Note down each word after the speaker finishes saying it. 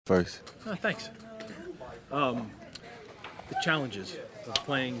first. Thanks. The challenges of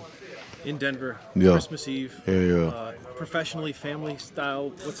playing in Denver, Yeah. Christmas Eve, professionally, family style.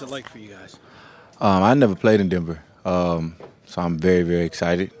 What's it like for you guys? I never played in Denver, so I'm very, very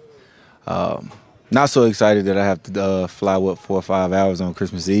excited. Not so excited that I have to fly 4 or 5 hours on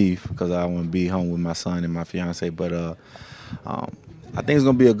Christmas Eve because I want to be home with my son and my fiance. But I think it's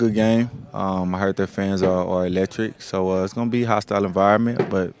going to be a good game. I heard their fans are electric, so it's going to be a hostile environment,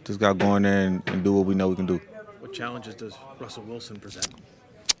 but just got to go in there and do what we know we can do. What challenges does Russell Wilson present?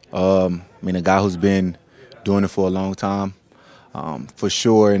 A guy who's been doing it for a long time. For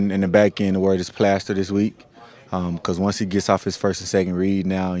sure, in the back end, the word is plaster this week. Because once he gets off his first and second read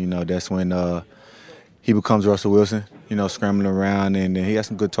now, that's when he becomes Russell Wilson, scrambling around. And he has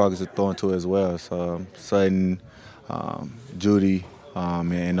some good targets to throw into as well. So Sutton, Judy,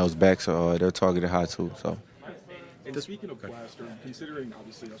 and those backs, they're targeted high too. So. And speaking of plaster, considering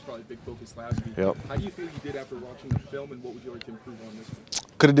obviously that's probably a big focus last week, Yep. How do you feel you did after watching the film, and what would you like to improve on this one?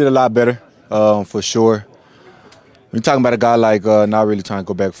 Could have did a lot better, for sure. When you're talking about a guy like, not really trying to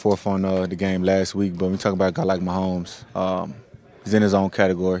go back and forth on the game last week, but when you're talking about a guy like Mahomes, he's in his own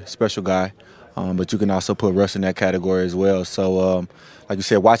category, special guy, but you can also put Russ in that category as well. So, like you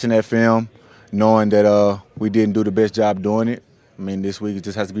said, watching that film, knowing that we didn't do the best job doing it, this week it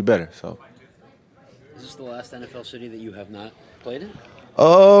just has to be better. So. Is this the last NFL city that you have not played in?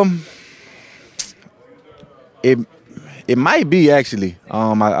 It might be actually.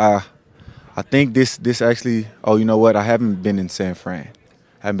 I think this actually. Oh, you know what? I haven't been in San Fran.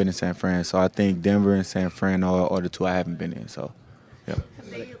 So I think Denver and San Fran are the two I haven't been in. So, yeah.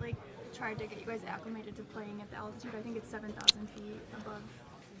 Have they tried to get you guys acclimated to playing at the altitude? I think it's 7,000 feet above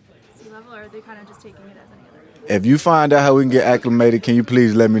sea level, or are they kind of just taking it as any other? If you find out how we can get acclimated, can you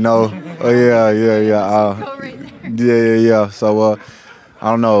please let me know? Oh yeah. Go right there. Yeah. So I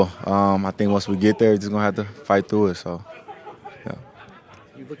don't know. I think once we get there, we're just gonna have to fight through it. So, yeah.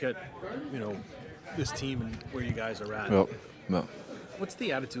 You look at, this team and where you guys are at. Yep. What's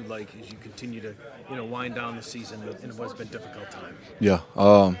the attitude like as you continue to, wind down the season in what's been a difficult time? Yeah.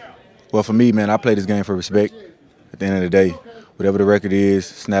 Well, for me, man, I play this game for respect. At the end of the day, whatever the record is,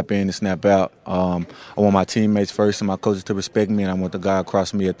 snap in and snap out. I want my teammates first and my coaches to respect me, and I want the guy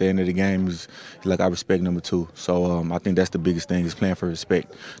across me at the end of the game who's like I respect number two. So I think that's the biggest thing is playing for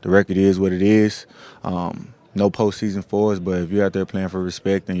respect. The record is what it is. No postseason for us, but if you're out there playing for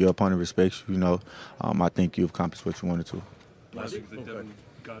respect and your opponent respects you, I think you've accomplished what you wanted to. Last week, that Devin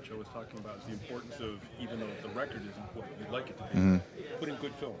Gotcha was talking about is the importance of, even though the record isn't what you'd like it to be, putting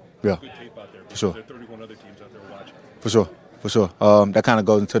good film, good tape out there. Because sure. There are 31 other teams out there watching. For sure. That kind of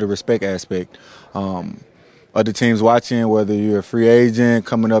goes into the respect aspect. Other teams watching, whether you're a free agent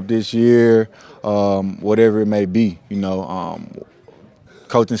coming up this year, whatever it may be,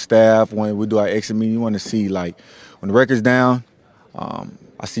 coaching staff, when we do our exit meeting, you want to see, when the record's down,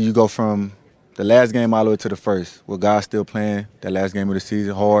 I see you go from the last game all the way to the first. Were guys still playing that last game of the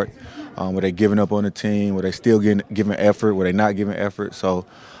season hard? Were they giving up on the team? Were they still giving effort? Were they not giving effort? So,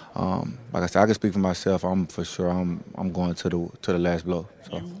 like I said, I can speak for myself. I'm going to the last blow.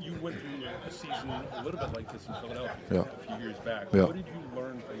 So. You went through a season a little bit like this in Philadelphia a few years back. Yeah. What did you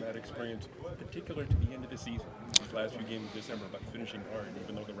learn from that experience, particular to the end of the season, these last few games of December, about finishing hard,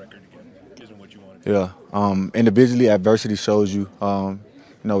 even though the record again isn't what you wanted? Yeah. Individually, adversity shows you,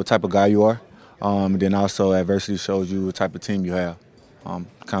 what type of guy you are. Then also adversity shows you what type of team you have. Kind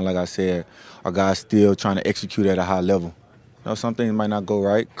of like I said, our guys still trying to execute at a high level. Some things might not go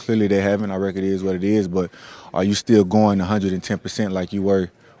right. Clearly they haven't. Our record is what it is. But are you still going 110% like you were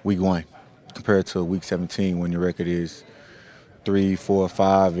week 1 compared to week 17 when your record is 3, 4,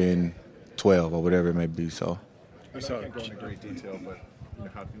 5, and 12 or whatever it may be? So. I can't go into great detail, but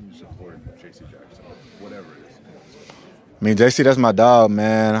how can you support J.C. Jackson, whatever it is? J.C., that's my dog,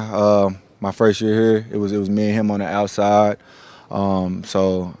 man. My first year here, it was me and him on the outside.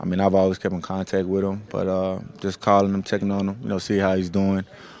 So, I've always kept in contact with him, but just calling him, checking on him, see how he's doing.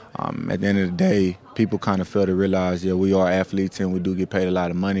 At the end of the day, people kind of fail to realize, we are athletes and we do get paid a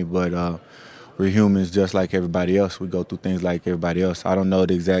lot of money, but we're humans just like everybody else. We go through things like everybody else. I don't know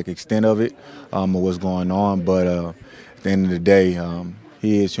the exact extent of it or what's going on, but at the end of the day,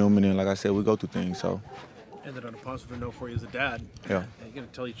 he is human, and like I said, we go through things. So. Ended on a positive note for you as a dad. Yeah. Are you going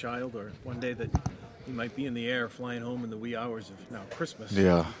to tell your child or one day that you might be in the air flying home in the wee hours of now Christmas?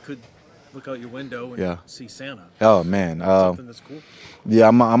 Yeah. You could look out your window and see Santa. Oh man. Something that's cool. Yeah,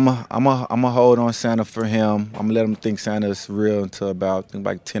 I'm a hold on Santa for him. I'm gonna let him think Santa's real until about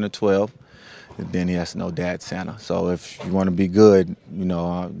 10 or 12. And then he has to know Dad's Santa. So if you want to be good,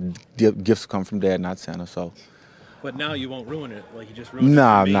 gifts come from Dad, not Santa. So But now you won't ruin it like you just ruined it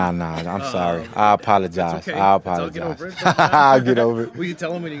Nah, for me. I'm sorry. I apologize. It's okay. I It's all apologize. get over it. But, I'll get over it. will you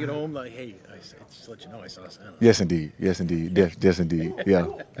tell him when you get home, like, hey, just let you know I saw Santa? Yes, indeed. Yes, indeed. Yes, indeed. Yeah,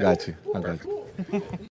 got you. I got you.